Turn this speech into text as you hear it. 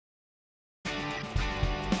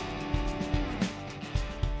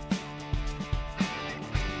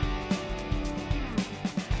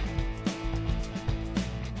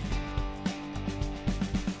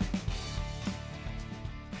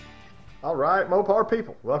All right, Mopar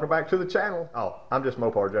people, welcome back to the channel. Oh, I'm just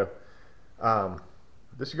Mopar Joe.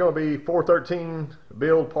 This is going to be 413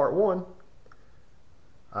 build part 1.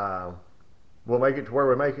 We'll make it to where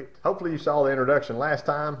we make it. Hopefully you saw the introduction last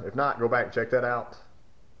time. If not, go back and check that out.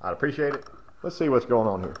 I'd appreciate it. Let's see what's going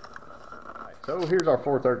on here. All right, so here's our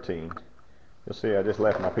 413. You'll see I just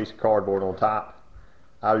left my piece of cardboard on top.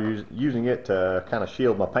 I was using it to kind of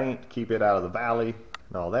shield my paint, keep it out of the valley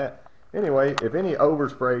and all that. Anyway, if any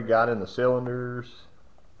overspray got in the cylinders,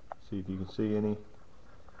 see if you can see any.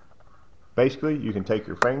 Basically, you can take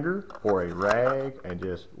your finger or a rag and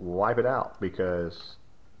just wipe it out, because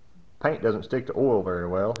paint doesn't stick to oil very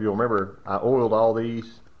well. You'll remember I oiled all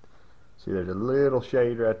these. See, there's a little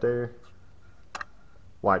shade right there.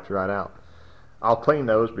 Wipes right out. I'll clean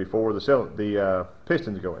those before the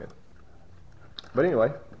pistons go in. But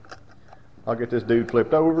anyway, I'll get this dude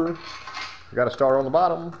flipped over. I got to start on the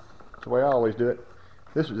bottom. That's the way I always do it.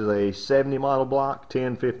 This is a 70 model block,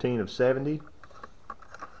 1015 of 70.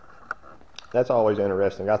 That's always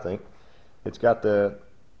interesting, I think. It's got the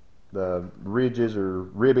ridges or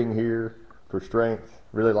ribbing here for strength.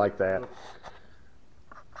 Really like that.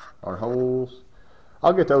 Our holes,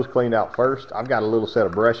 I'll get those cleaned out first. I've got a little set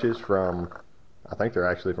of brushes from, I think they're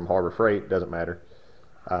actually from Harbor Freight, doesn't matter.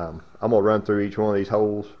 I'm going to run through each one of these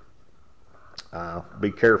holes.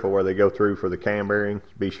 Be careful where they go through for the cam bearings.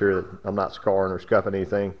 Be sure that I'm not scarring or scuffing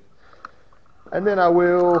anything. And then I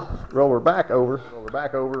will roll her back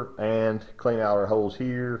over and clean out our holes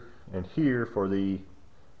here and here for the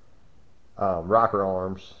rocker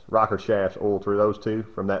arms, rocker shafts, oil through those two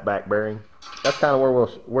from that back bearing. That's kind of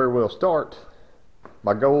where we'll start.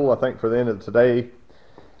 My goal, I think, for the end of today,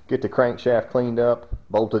 get the crankshaft cleaned up,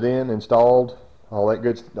 bolted in, installed, all that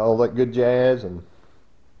good jazz, and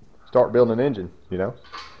start building an engine, you know.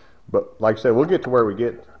 But like I said, we'll get to where we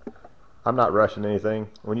get. I'm not rushing anything.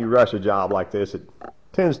 When you rush a job like this, it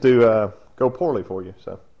tends to go poorly for you.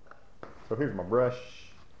 So here's my brush.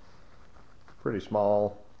 Pretty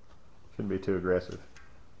small. Shouldn't be too aggressive.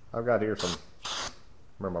 I've got here some,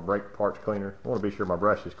 remember, my brake parts cleaner. I want to be sure my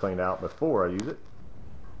brush is cleaned out before I use it.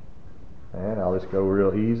 And I'll just go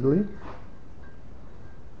real easily.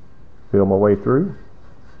 Feel my way through.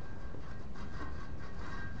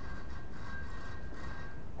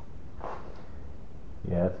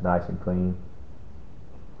 Yeah, it's nice and clean.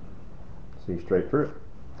 See straight through it.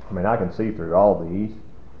 I mean, I can see through all these,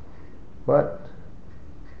 but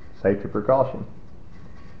safety precaution.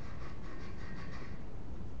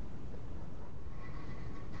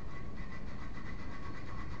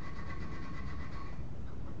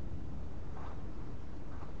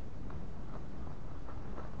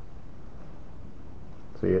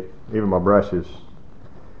 See it? Even my brush is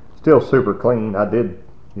still super clean. I did,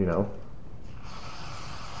 you know,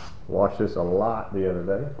 wash this a lot the other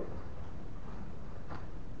day.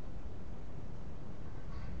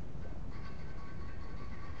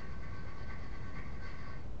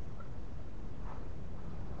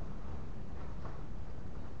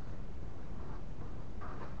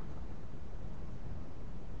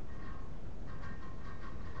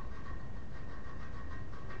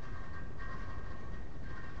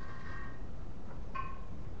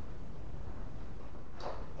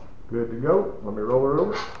 Good to go. Let me roll her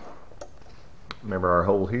over. Remember our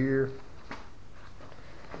hole here.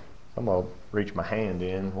 I'm going to reach my hand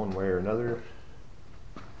in one way or another.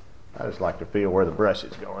 I just like to feel where the brush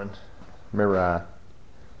is going. Remember, I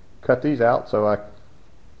cut these out so I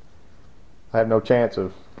have no chance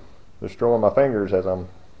of destroying my fingers as I'm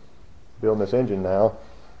building this engine now.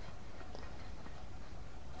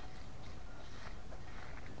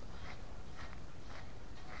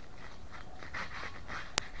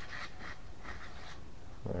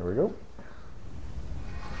 There we go.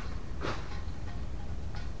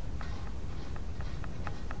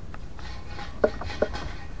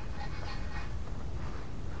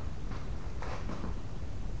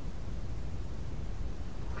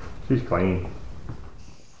 She's clean.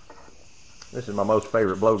 This is my most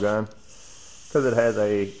favorite blowgun because it has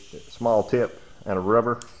a small tip and a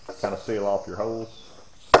rubber to kind of seal off your holes.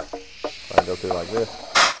 I can go through like this.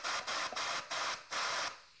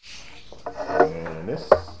 And this.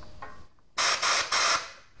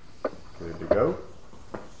 Good to go.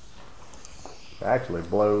 Actually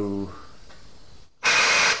blow.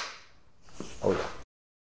 Oh yeah.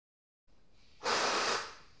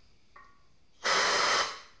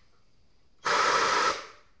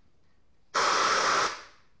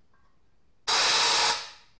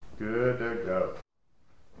 Good to go.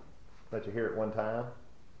 Let you hear it one time.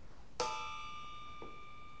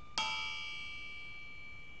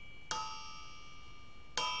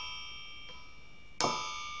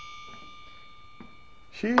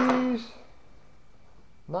 cheese.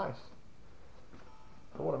 Nice.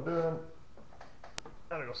 So what I'm doing,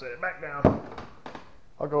 I'm gonna set it back down.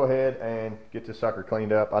 I'll go ahead and get this sucker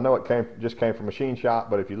cleaned up. I know it just came from machine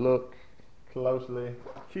shop, but if you look closely,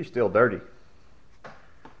 she's still dirty.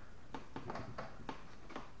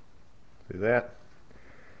 See that?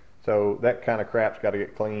 So that kind of crap's got to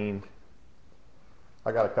get cleaned.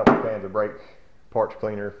 I got a couple cans of brake parts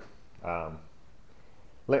cleaner,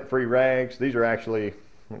 lint-free rags. These are actually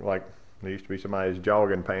like they used to be somebody's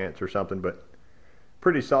jogging pants or something, but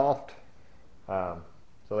pretty soft, so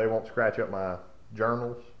they won't scratch up my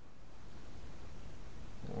journals.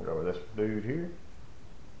 We'll go with this dude here.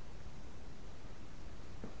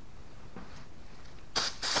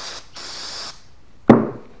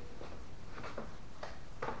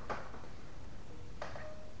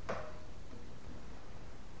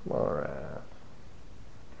 All right.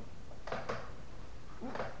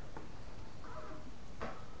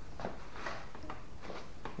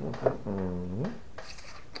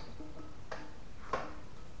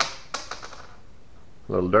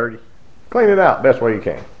 A little dirty. Clean it out best way you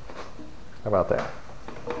can. How about that?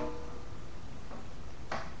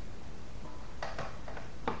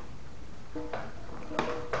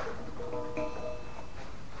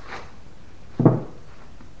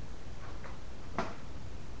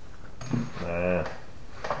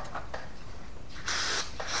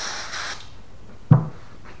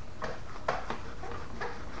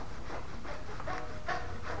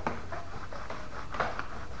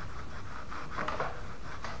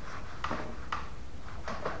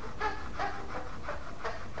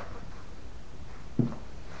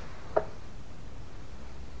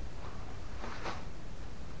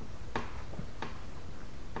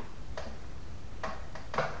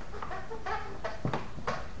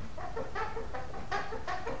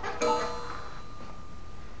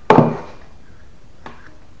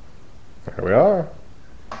 There we are.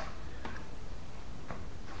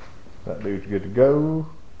 That dude's good to go.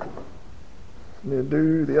 We'll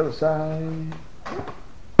do the other side.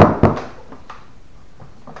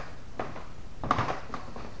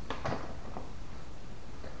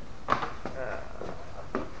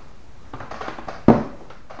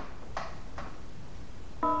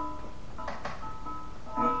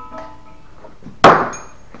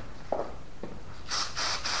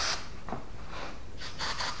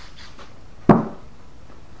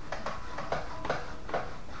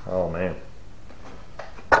 Oh man.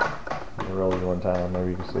 I'll roll it one time,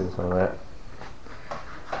 maybe you can see some of that.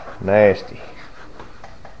 Nasty.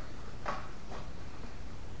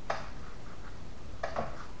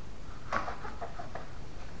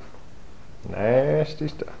 Nasty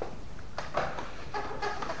stuff.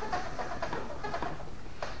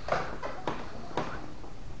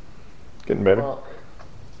 Getting better.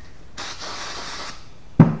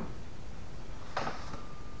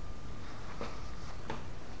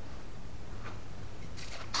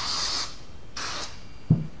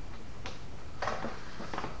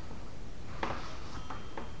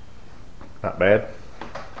 Not bad.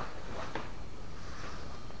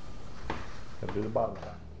 Gotta do the bottom side.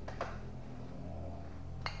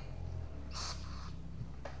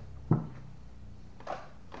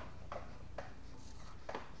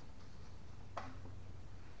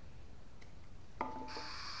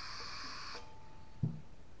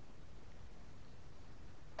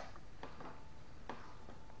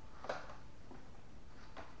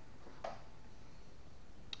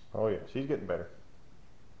 Oh yeah, she's getting better.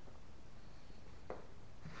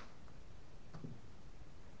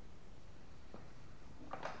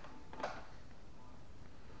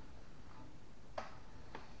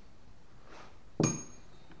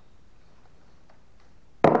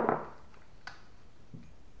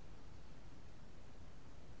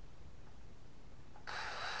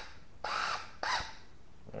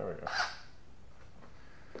 There we go.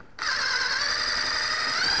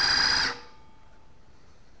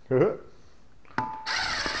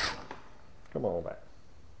 Come on back.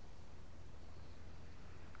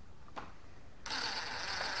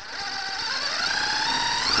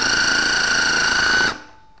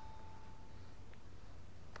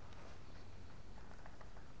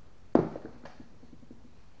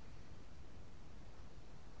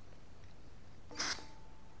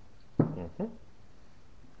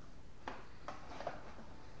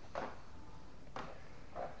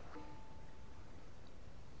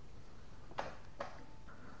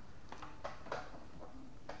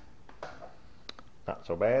 Not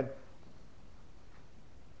so bad.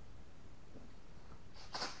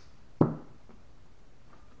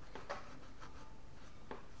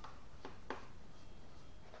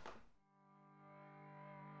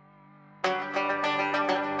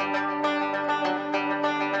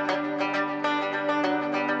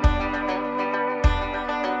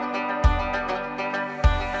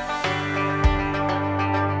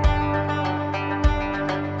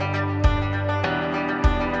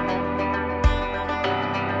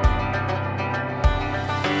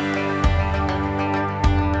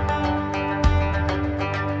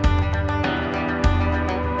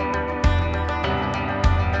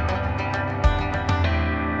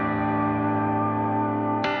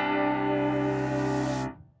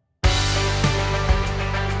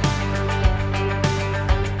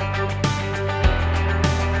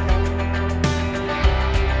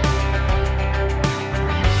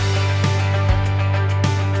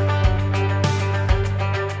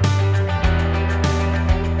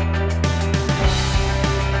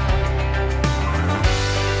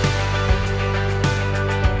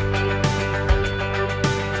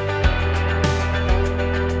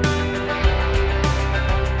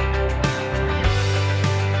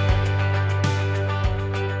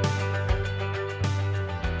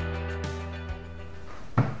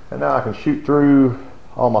 now I can shoot through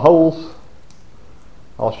all my holes.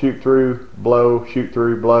 I'll shoot through, blow, shoot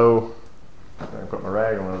through, blow. And put my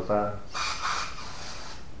rag on the other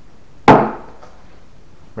side.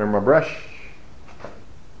 Remember my brush?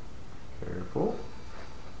 Careful.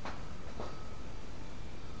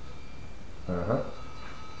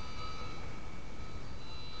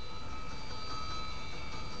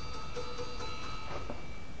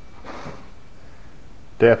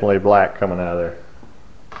 Definitely black coming out of there.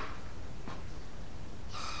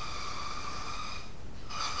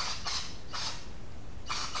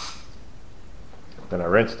 Then I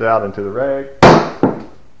rinsed it out into the rag.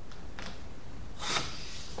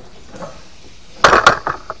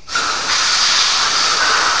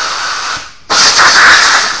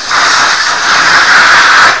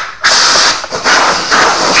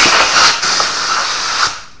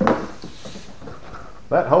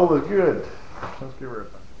 That hole is good. Let's give her a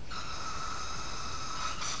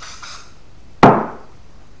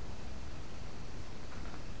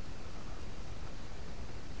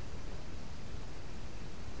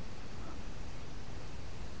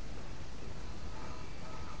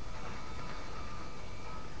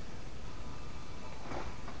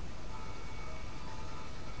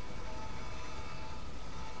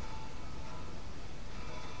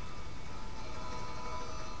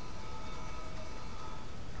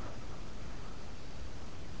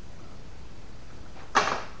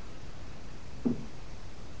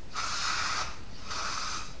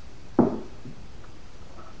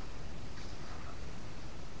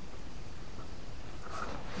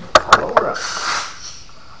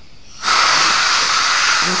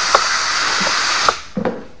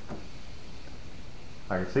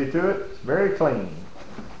I can see to it, it's very clean.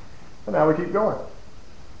 And now we keep going.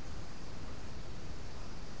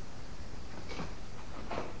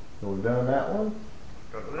 So we've done that one.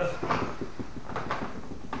 Go to this.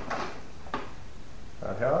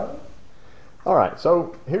 Alright,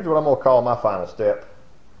 so here's what I'm going to call my final step.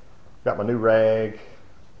 Got my new rag,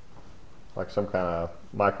 like some kind of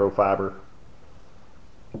microfiber.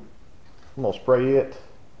 I'm going to spray it,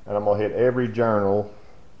 and I'm going to hit every journal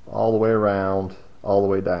all the way around, all the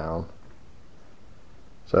way down.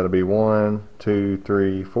 So it'll be 1, 2,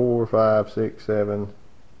 3, 4, 5, 6, 7,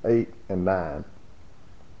 8, and 9.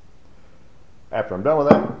 After I'm done with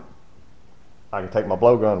that, I can take my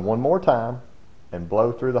blowgun one more time and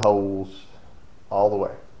blow through the holes all the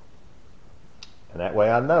way. And that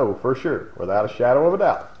way I know for sure, without a shadow of a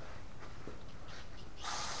doubt,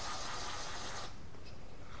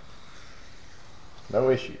 no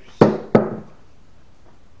issues.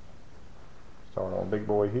 Start on big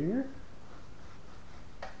boy here.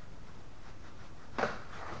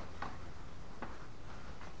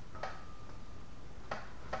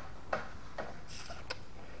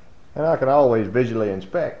 And I can always visually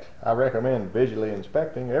inspect. I recommend visually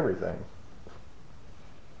inspecting everything,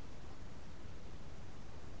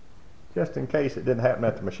 just in case it didn't happen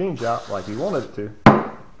at the machine shop like you wanted it to.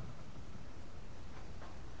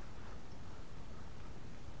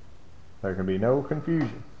 There can be no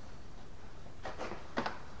confusion.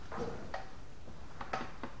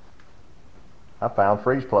 I found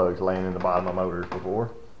freeze plugs laying in the bottom of motors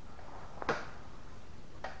before.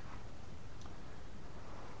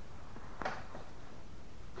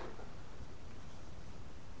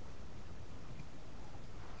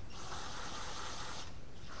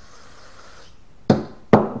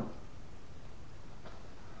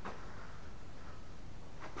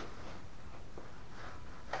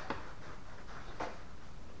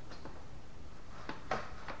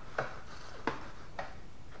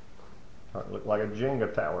 It looked like a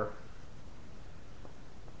Jenga tower.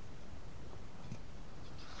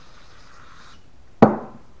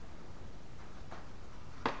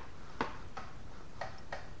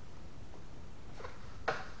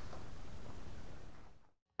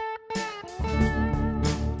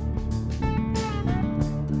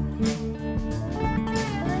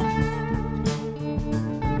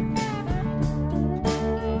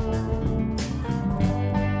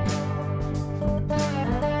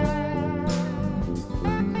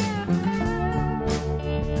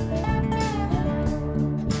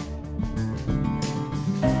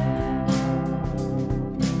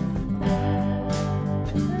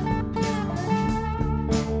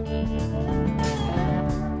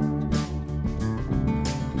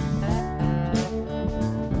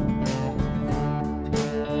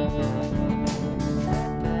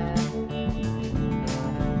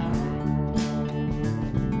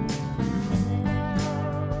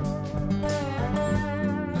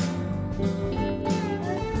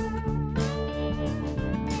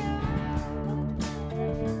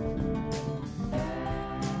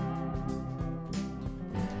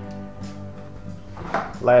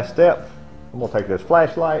 last step, I'm going to take this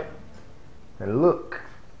flashlight and look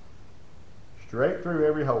straight through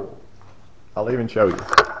every hole. I'll even show you.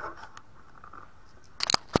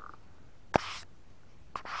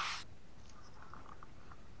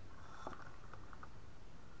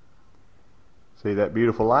 See that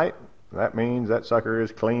beautiful light? That means that sucker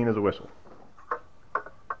is clean as a whistle.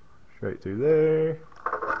 Straight through there.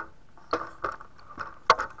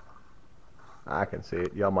 I can see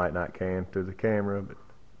it. Y'all might not can through the camera, but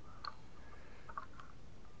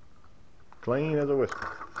clean as a whistle.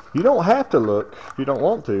 You don't have to look if you don't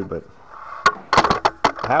want to, but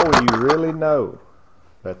how will you really know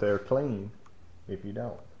that they're clean if you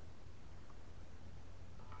don't?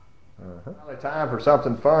 Finally, time for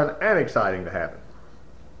something fun and exciting to happen.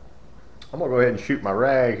 I'm going to go ahead and shoot my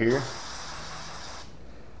rag here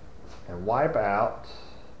and wipe out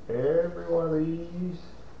every one of these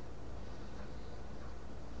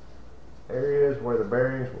areas where the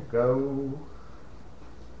bearings will go.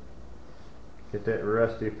 Get that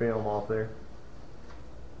rusty film off there.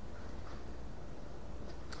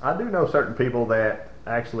 I do know certain people that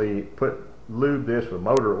actually lube this with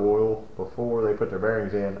motor oil before they put their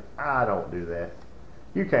bearings in. I don't do that.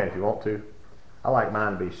 You can if you want to. I like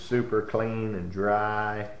mine to be super clean and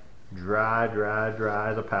dry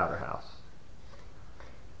as a powder house.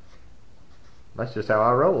 That's just how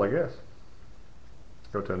I roll, I guess.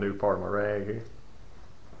 Go to a new part of my rag here.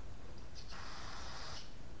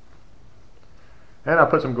 And I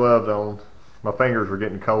put some gloves on. My fingers were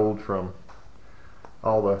getting cold from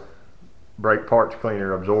all the brake parts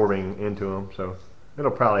cleaner absorbing into them, so it'll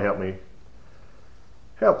probably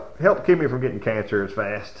help keep me from getting cancer as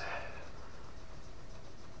fast.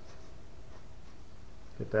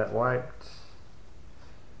 Get that wiped,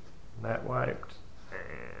 and that wiped,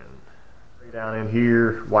 and down in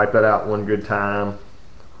here, wipe that out one good time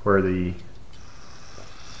where the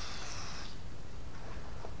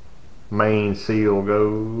main seal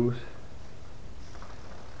goes.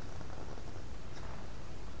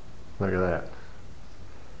 Look at that.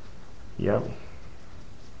 Yummy.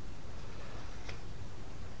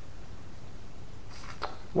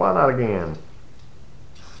 Why not again?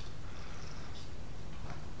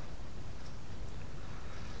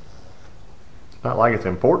 Not like it's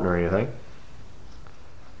important or anything.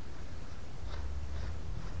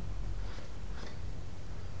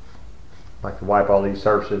 Like to wipe all these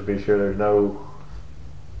surfaces, be sure there's no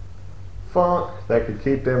funk that could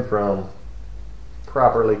keep them from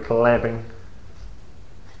properly clamping.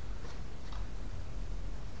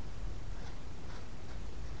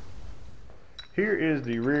 Here is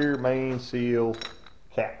the rear main seal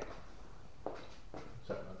cap.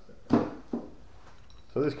 So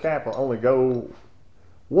this cap will only go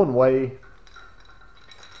one way.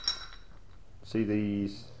 See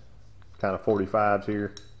these kind of 45s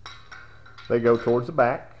here? They go towards the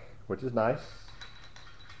back, which is nice.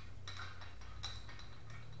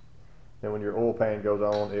 Then when your oil pan goes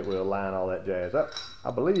on, it will line all that jazz up.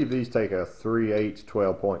 I believe these take a 3/8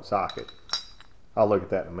 12-point socket. I'll look at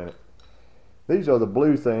that in a minute. These are the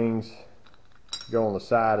blue things go on the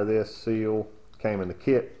side of this seal. Came in the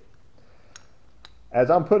kit.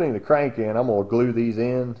 As I'm putting the crank in, I'm going to glue these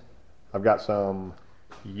in. I've got some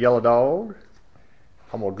yellow dog.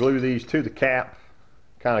 I'm going to glue these to the cap,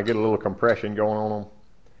 kind of get a little compression going on them.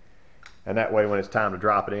 And that way when it's time to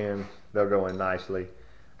drop it in, they'll go in nicely.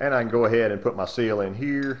 And I can go ahead and put my seal in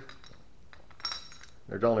here.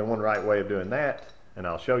 There's only one right way of doing that, and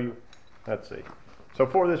I'll show you. Let's see. So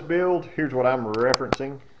for this build, here's what I'm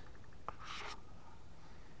referencing.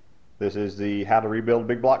 This is the How to Rebuild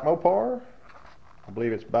Big Block Mopar. I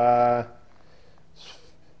believe it's by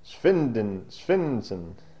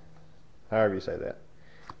Svensson, however you say that.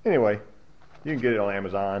 Anyway, you can get it on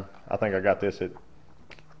Amazon. I think I got this at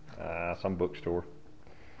some bookstore.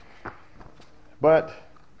 But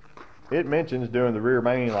it mentions doing the rear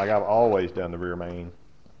main like I've always done the rear main.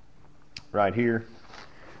 Right here,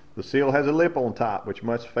 the seal has a lip on top which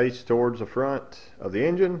must face towards the front of the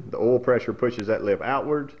engine. The oil pressure pushes that lip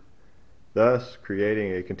outward, thus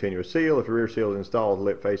creating a continuous seal. If the rear seal is installed, the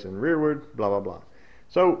lip facing rearward, blah, blah, blah.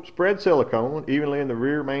 So spread silicone evenly in the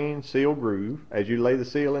rear main seal groove. As you lay the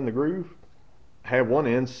seal in the groove, have one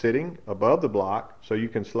end sitting above the block so you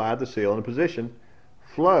can slide the seal into position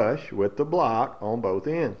flush with the block on both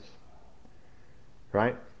ends.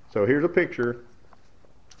 Right? So here's a picture.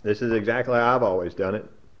 This is exactly how I've always done it.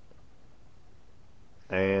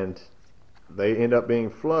 And they end up being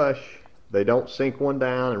flush. They don't sink one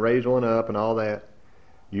down and raise one up and all that.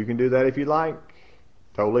 You can do that if you like.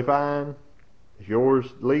 Totally fine. If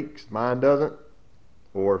yours leaks, mine doesn't,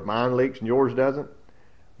 or if mine leaks and yours doesn't,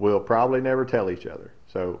 we'll probably never tell each other.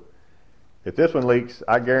 So if this one leaks,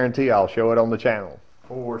 I guarantee I'll show it on the channel.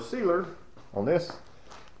 For sealer on this,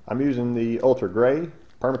 I'm using the Ultra Gray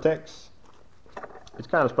Permatex. It's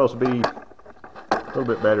kind of supposed to be a little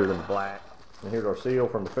bit better than black. And here's our seal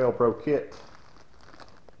from the Fel-Pro kit.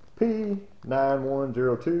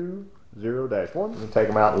 P91020-1. You can take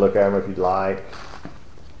them out and look at them if you'd like.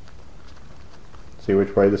 See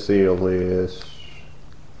which way the seal is.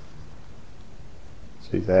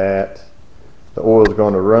 See that? The oil is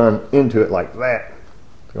going to run into it like that.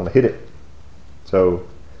 It's going to hit it. So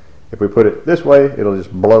if we put it this way, it'll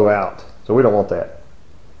just blow out. So we don't want that.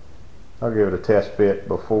 I'll give it a test fit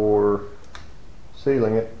before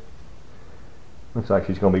sealing it. Looks like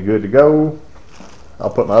she's going to be good to go.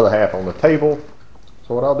 I'll put my other half on the table.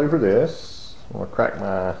 So what I'll do for this, I'm going to crack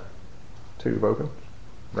my tube open.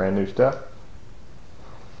 Brand new stuff.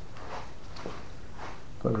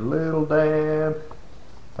 Put a little dab.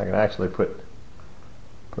 I can actually put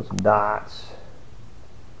some dots.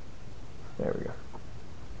 There we go.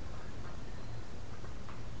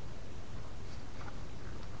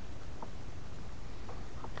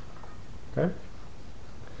 Okay.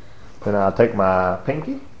 Then I'll take my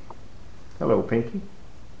pinky. Hello, pinky.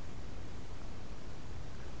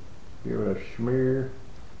 Give it a smear.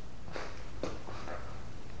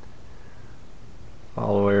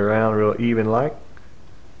 All the way around, real even like.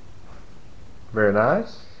 Very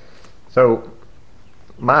nice. So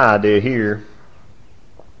my idea here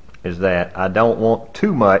is that I don't want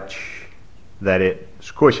too much that it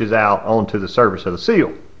squishes out onto the surface of the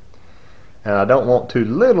seal, and I don't want too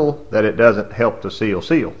little that it doesn't help the seal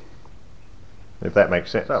seal, if that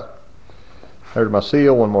makes sense. So there's my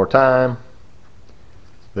seal one more time.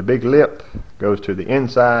 The big lip goes to the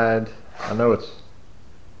inside. I know it's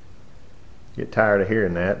get tired of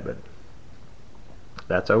hearing that, but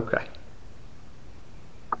that's okay.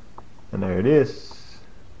 And there it is.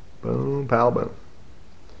 Boom, pow, boom.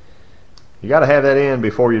 You got to have that in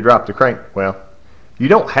before you drop the crank. Well, you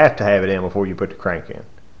don't have to have it in before you put the crank in.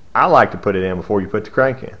 I like to put it in before you put the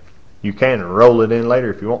crank in. You can roll it in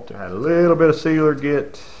later if you want to. Add a little bit of sealer,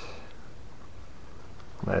 get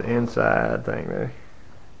that inside thing there.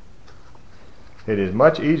 It is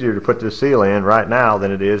much easier to put this seal in right now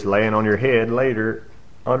than it is laying on your head later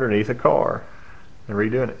underneath a car and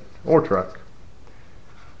redoing it, or truck.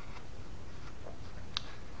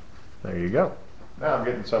 There you go. Now I'm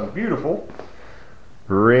getting some beautiful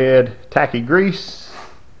red tacky grease.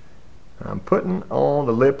 I'm putting on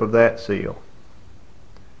the lip of that seal.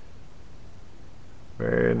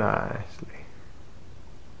 Very nicely.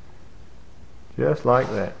 Just like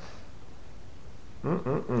that.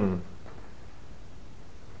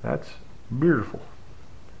 That's beautiful.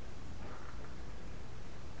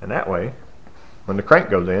 And that way, when the crank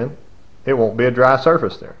goes in, it won't be a dry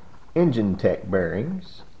surface there. Engine Tech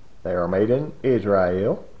bearings. They are made in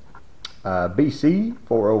Israel. BC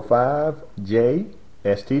 405J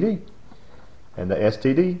STD. And the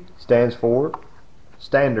STD stands for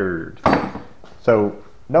standard. So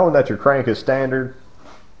knowing that your crank is standard,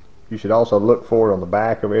 you should also look for it on the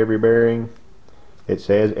back of every bearing. It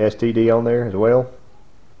says STD on there as well.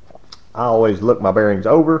 I always look my bearings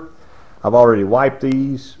over. I've already wiped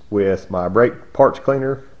these with my brake parts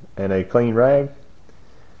cleaner and a clean rag,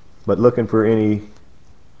 but looking for any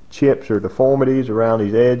chips or deformities around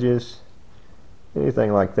these edges,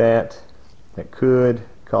 anything like that that could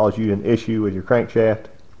cause you an issue with your crankshaft,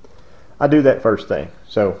 I do that first thing.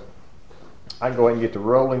 So I can go ahead and get to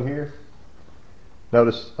rolling here.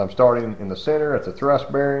 Notice I'm starting in the center at the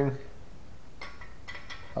thrust bearing.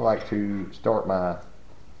 I like to start my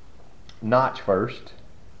notch first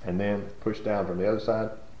and then push down from the other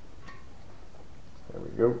side. There we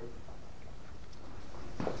go.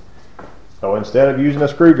 So instead of using a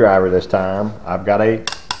screwdriver this time, I've got a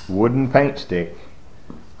wooden paint stick.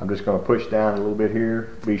 I'm just going to push down a little bit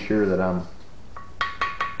here, be sure that I'm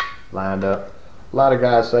lined up. A lot of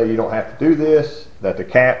guys say you don't have to do this, that the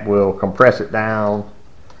cap will compress it down,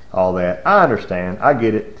 all that. I understand, I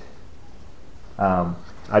get it. I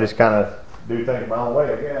just kind of do things my own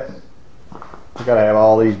way, I guess. You got to have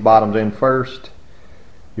all these bottoms in first.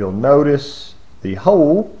 You'll notice the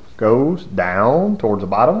hole goes down towards the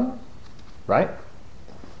bottom, right?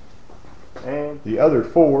 And the other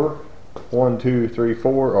four, 1, 2, 3,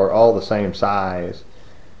 4, are all the same size.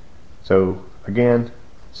 So again, it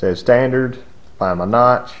says standard. Find my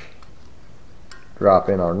notch, drop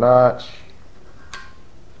in our notch,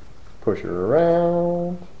 push her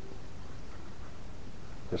around,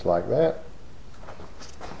 just like that.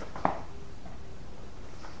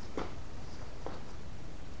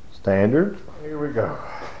 Standard. Here we go.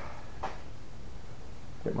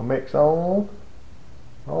 Get my mix on.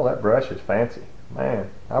 Oh, that brush is fancy. Man,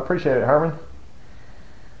 I appreciate it, Herman.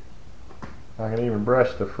 I can even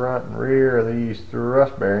brush the front and rear of these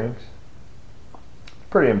thrust bearings. It's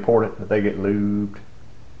pretty important that they get lubed.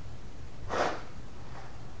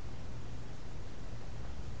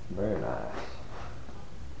 Very nice.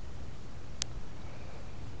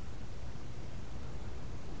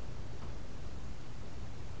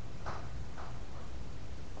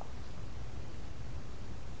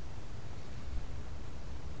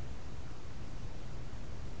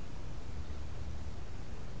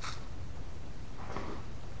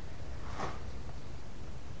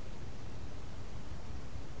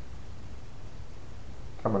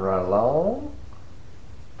 Coming right along.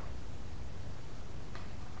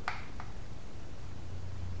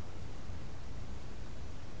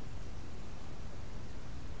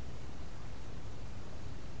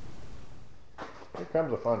 Here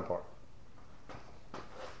comes the fun part.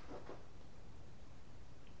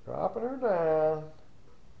 Dropping her down.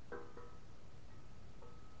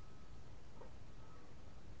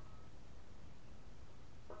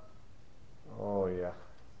 Oh yeah.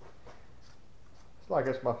 It's like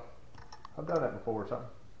it's my, I've done that before or something.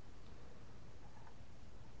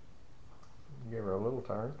 Give her a little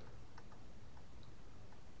turn.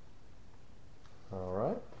 All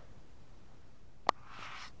right.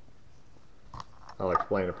 I'll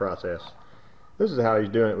explain the process. This is how he's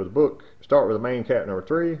doing it with the book. Start with the main cap number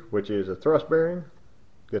 3, which is a thrust bearing.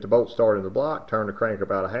 Get the bolt started in the block, turn the crank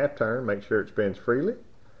about a half turn, make sure it spins freely.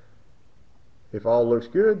 If all looks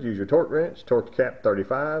good, use your torque wrench, torque the cap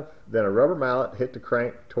 35, then a rubber mallet, hit the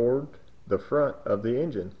crank toward the front of the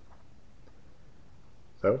engine.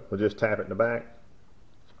 So we'll just tap it in the back.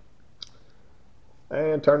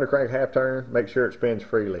 And turn the crank half turn, make sure it spins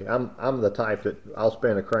freely. I'm the type that I'll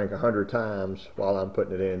spin a crank 100 times while I'm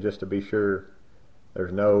putting it in, just to be sure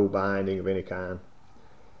there's no binding of any kind.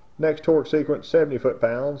 Next torque sequence, 70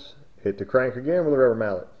 foot-pounds. Hit the crank again with a rubber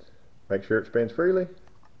mallet. Make sure it spins freely.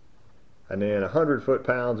 And then 100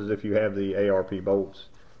 foot-pounds is if you have the ARP bolts.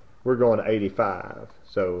 We're going to 85,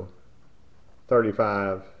 so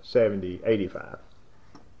 35, 70, 85.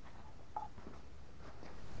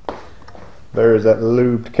 There's that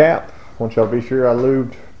lubed cap. Want y'all to be sure I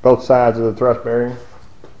lubed both sides of the thrust bearing.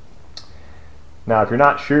 Now if you're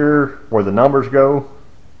not sure where the numbers go,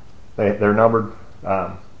 they're numbered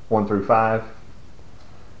 1 through 5.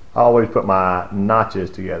 I always put my notches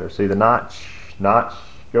together. See the notch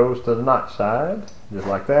goes to the notch side, just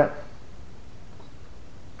like that.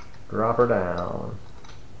 Drop her down.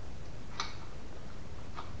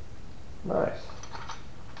 Nice.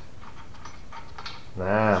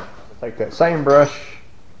 Now take that same brush,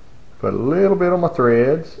 put a little bit on my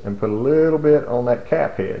threads, and put a little bit on that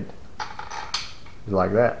cap head. Just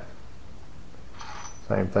like that.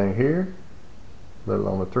 Same thing here. A little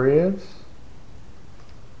on the threads.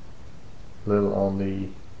 A little on the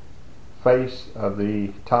face of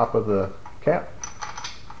the top of the cap.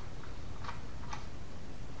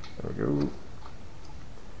 There we go.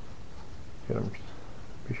 Get them,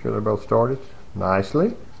 be sure they're both started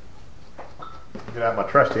nicely. Get out my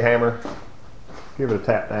trusty hammer, give it a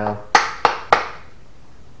tap down.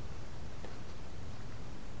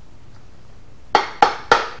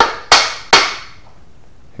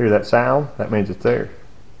 Hear that sound? That means it's there.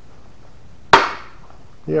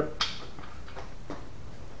 Yep.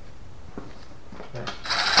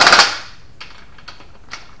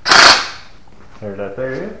 There's that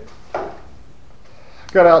there.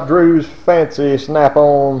 Got out Drew's fancy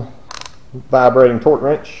snap-on vibrating torque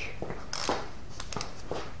wrench.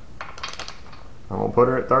 I'm going to put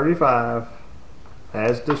her at 35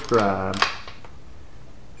 as described.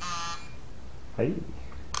 Hey.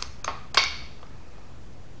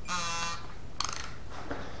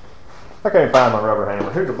 I can't find my rubber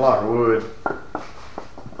hammer. Here's a block of wood.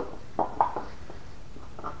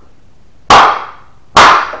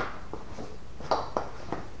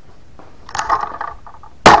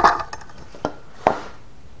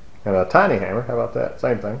 And a tiny hammer. How about that?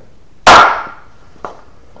 Same thing.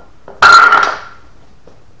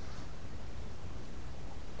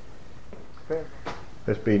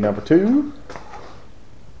 This be number 2.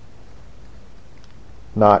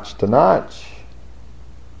 Notch to notch.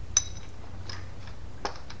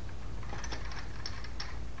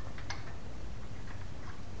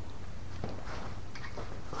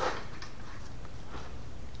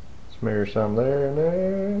 Smear some there and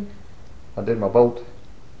there. I did my bolt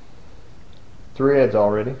threads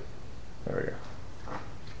already. There we go.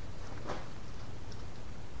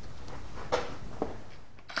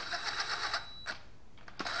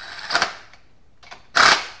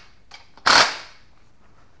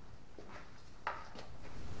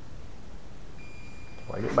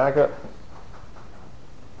 Bring it back up.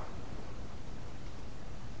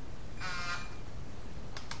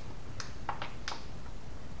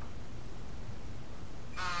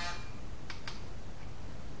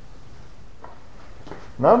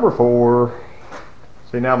 Number 4.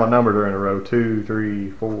 See, now my numbers are in a row. 2,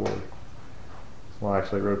 3, 4. I'll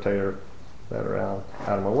actually rotate that around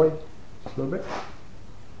out of my way just a little bit.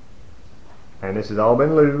 And this has all been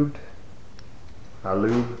lubed. I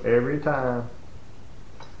lube every time.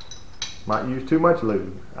 Might use too much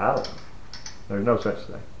lube. I don't know. There's no such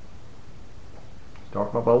thing.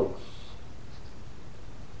 Start my bolts.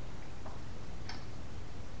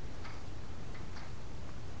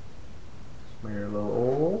 Smear a little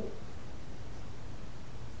oil.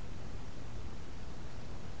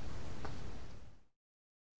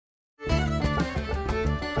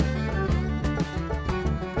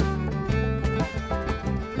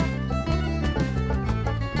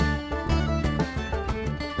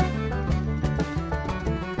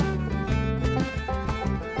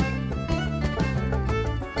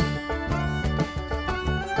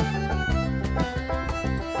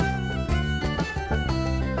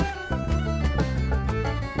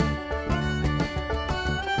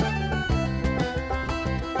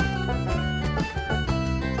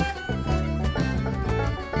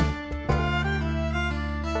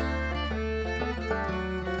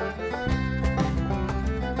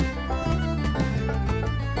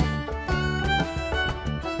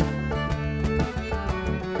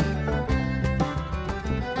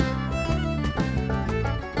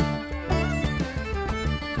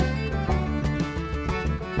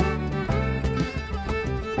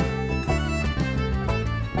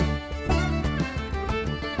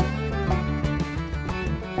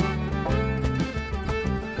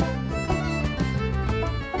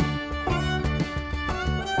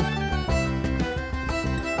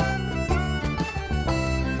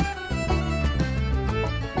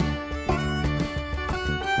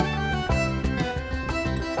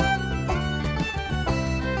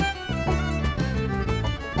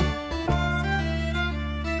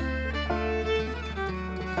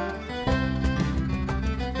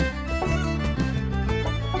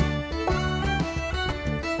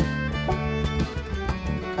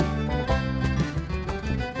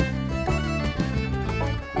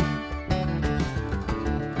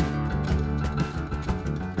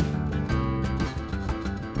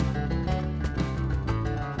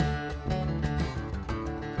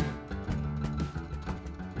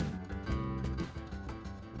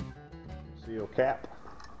 Seal cap.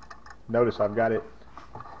 Notice I've got it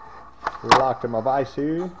locked in my vise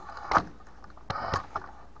here,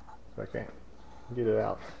 so I can't get it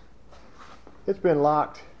out. It's been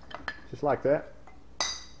locked just like that.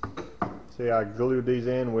 See, I glued these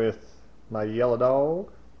in with my yellow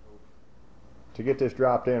dog. To get this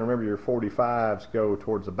dropped in, remember your 45s go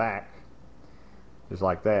towards the back, just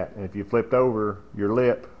like that. And if you flipped over, your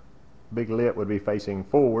lip, big lip, would be facing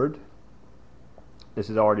forward. This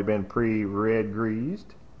has already been pre-red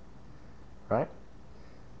greased, right?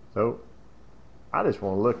 So I just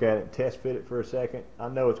want to look at it, test fit it for a second. I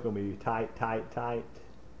know it's going to be tight, tight, tight.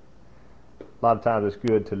 A lot of times it's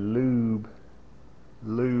good to lube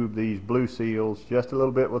these blue seals just a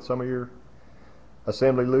little bit with some of your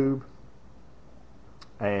assembly lube.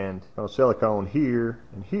 And silicone here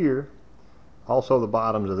and here, also the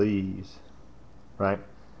bottoms of these, right?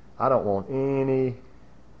 I don't want any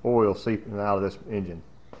oil seeping out of this engine.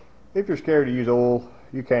 If you're scared to use oil,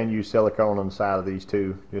 you can use silicone on the side of these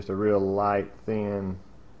too. Just a real light, thin,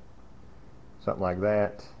 something like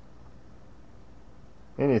that.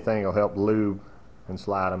 Anything will help lube and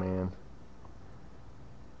slide them in.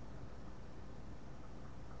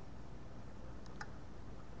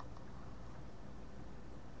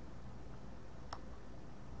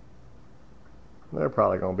 They're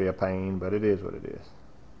probably going to be a pain, but it is what it is.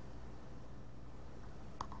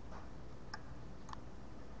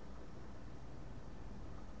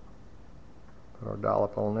 Put our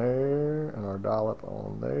dollop on there, and our dollop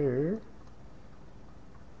on there.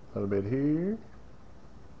 A little bit here,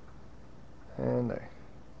 and there.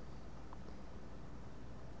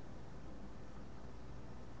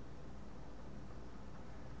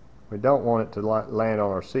 We don't want it to land on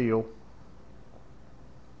our seal.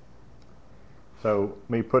 So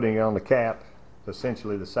me putting it on the cap is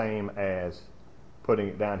essentially the same as putting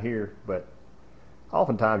it down here, but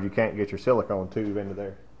oftentimes you can't get your silicone tube into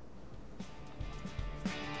there.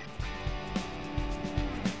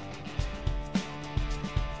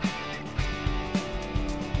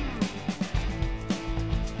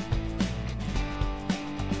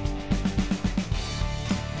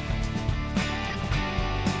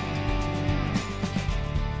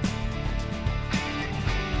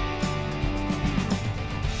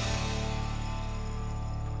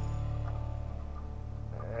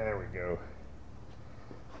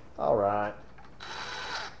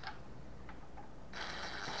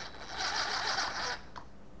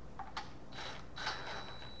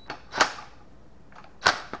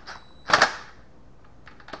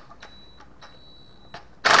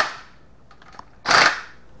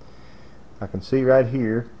 can see right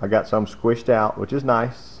here I got some squished out, which is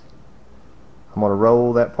nice. I'm going to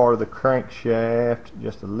roll that part of the crankshaft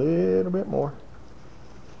just a little bit more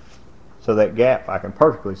so that gap I can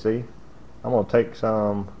perfectly see. I'm going to take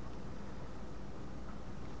some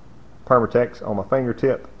Permatex on my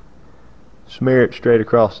fingertip, smear it straight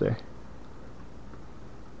across there.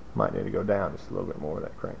 Might need to go down just a little bit more of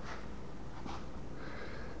that crank.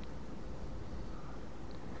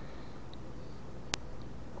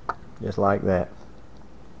 Just like that.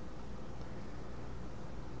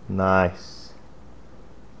 Nice.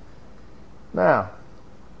 Now,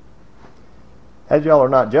 as y'all are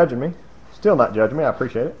not judging me, still not judging me, I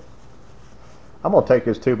appreciate it, I'm going to take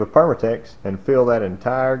this tube of Permatex and fill that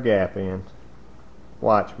entire gap in.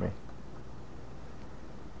 Watch me.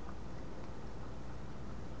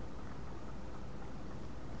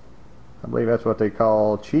 I believe that's what they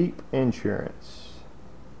call cheap insurance.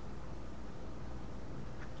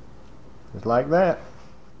 Just like that.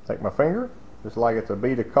 Take my finger, just like it's a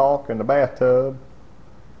bead of caulk in the bathtub,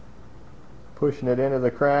 pushing it into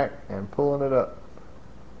the crack and pulling it up.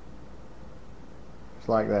 Just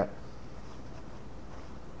like that.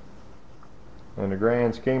 In the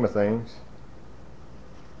grand scheme of things,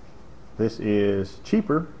 this is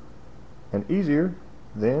cheaper and easier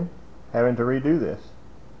than having to redo this.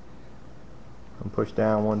 And push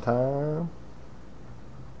down one time.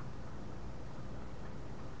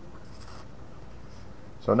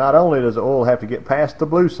 So not only does the oil have to get past the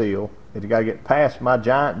blue seal, it's got to get past my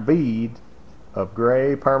giant bead of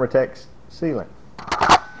gray Permatex sealant.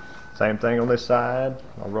 Same thing on this side.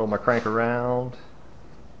 I'll roll my crank around.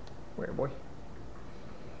 Where, boy?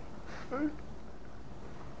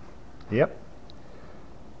 Yep.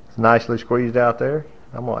 It's nicely squeezed out there.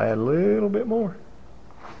 I'm going to add a little bit more.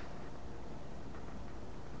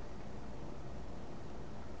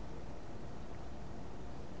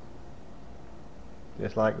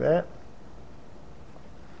 Just like that.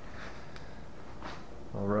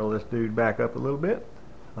 I'll roll this dude back up a little bit,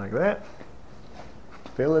 like that.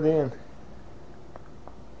 Fill it in.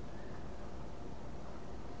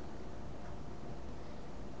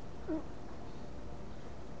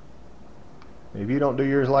 If you don't do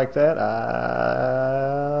yours like that,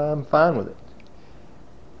 I'm fine with it.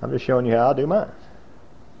 I'm just showing you how I do mine.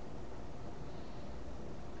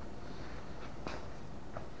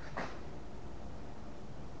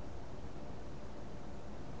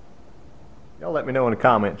 Y'all let me know in the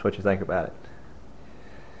comments what you think about it.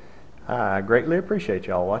 I greatly appreciate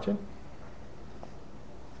y'all watching.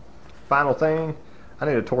 Final thing, I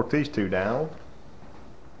need to torque these two down.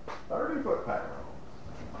 30 foot-pounds.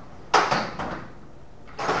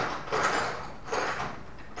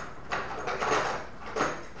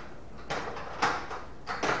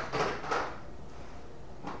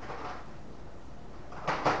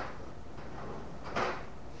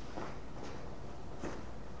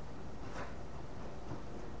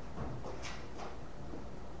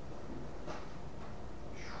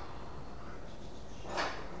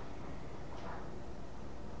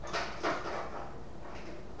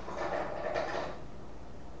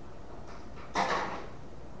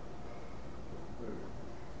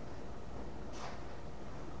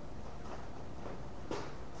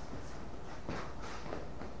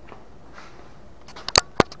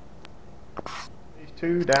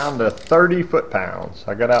 Two down to 30 foot-pounds.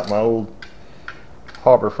 I got out my old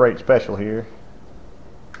Harbor Freight Special here.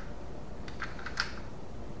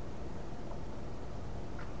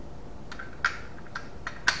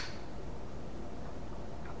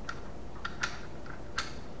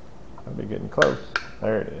 I'll be getting close.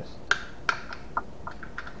 There it is.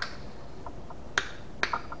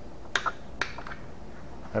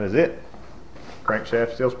 That is it.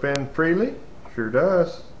 Crankshaft still spin freely? Sure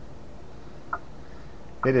does.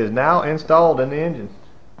 It is now installed in the engine.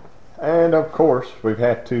 And of course, we've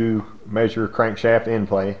had to measure crankshaft end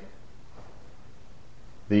play.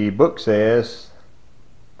 The book says,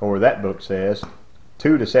 or that book says,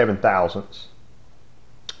 2 to 7 thousandths.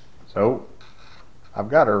 So, I've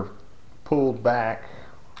got her pulled back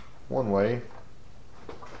one way,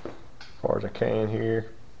 as far as I can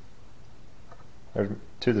here. There's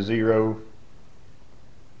to the 0.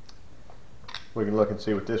 We can look and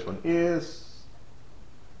see what this one is.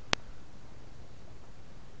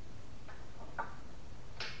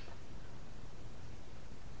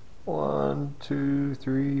 One, 2,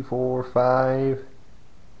 3, 4, 5.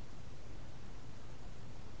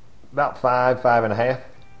 About 5, 5.5.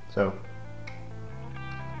 So,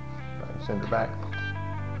 send her back.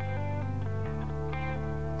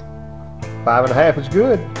 5.5 is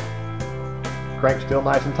good. Crank's still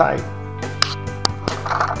nice and tight.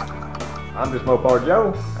 I'm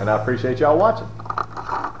JustMoparJoe, and I appreciate y'all watching.